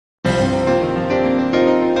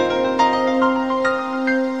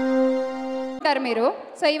ఉంటారు మీరు.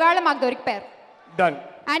 సో ఇవాళ మాకు దొరికిపోయారు. Done.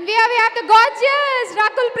 And we have the gorgeous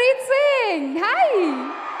Rakul Preet Singh. Hi.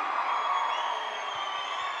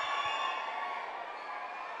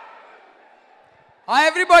 Hi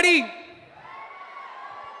everybody.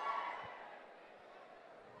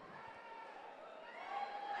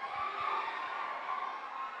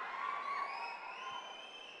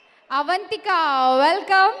 Avantika,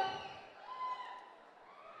 welcome.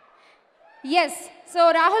 Yes. So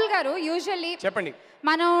Rahul garu usually చెప్పండి.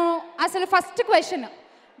 మనం అసలు ఫస్ట్ క్వశ్చన్,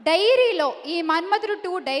 డైరీలో ఈ మన్మధుడు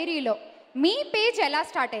 2 డైరీలో మీ పేజ్ ఎలా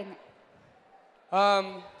స్టార్ట్ అయింది?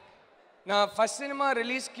 నా ఫస్ట్ సినిమా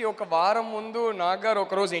రిలీజ్కి ఒక వారం ముందు నాగారు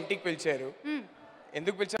ఒకరోజు ఇంటికి పిలిచారు.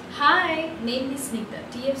 ఎందుకు పిలిచారు? హాయ్, నేను మీ స్నిగ్ధ.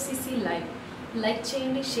 TFCC లైవ్ లైక్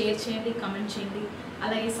చేయండి, షేర్ చేయండి, కమెంట్ చేయండి,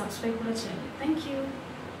 అలాగే సబ్స్క్రైబ్ కూడా చేయండి. Thank you.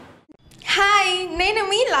 హాయ్, నేను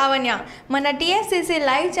మీ లావణ్య. మన TFCC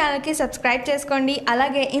లైవ్ ఛానల్కి సబ్స్క్రైబ్ చేసుకోండి.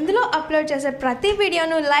 అలాగే ఇందులో అప్లోడ్ చేసే ప్రతి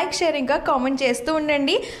వీడియోను లైక్, షేర్ ఇంకా కామెంట్ చేస్తూ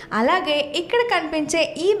ఉండండి. అలాగే ఇక్కడ కనిపించే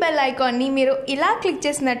ఈ బెల్ ఐకాన్ని మీరు ఇలా క్లిక్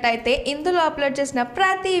చేసినట్టయితే ఇందులో అప్లోడ్ చేసిన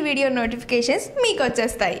ప్రతి వీడియో నోటిఫికేషన్స్ మీకు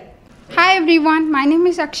వచ్చేస్తాయి. Hi everyone, my name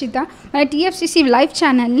is Akshita. మన TFCC లైవ్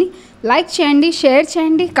ఛానల్ని లైక్ చేయండి, షేర్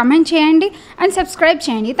చేయండి, కమెంట్ చేయండి అండ్ సబ్స్క్రైబ్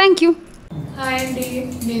చేయండి. Thank you. హాయ్ అండి,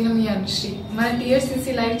 నేను మీ అనుశ్రీ. మన TFCC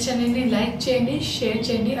లైవ్ ఛానల్ని లైక్ చేయండి, షేర్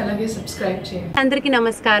చేయండి, అలాగే సబ్స్క్రైబ్ చేయండి. అందరికీ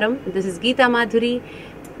నమస్కారం. This is Gita Madhuri.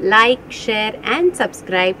 Like, share and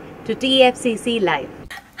subscribe to TFCC live.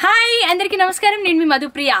 Hi, అందరికీ నమస్కారం. నేను మీ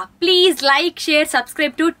Madhupriya. Please like, share,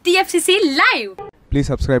 subscribe to TFCC live. Please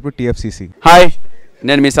subscribe to TFCC. Hi,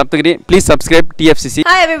 నేను మీ Saptagiri. Please subscribe TFCC.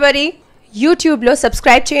 Hi everybody, యూట్యూబ్లో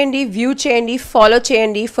సబ్స్క్రైబ్ చేయండి, వ్యూ చేయండి, ఫాలో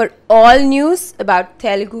చేయండి for all news about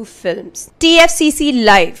Telugu films. TFCC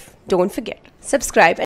live. Don't forget, subscribe.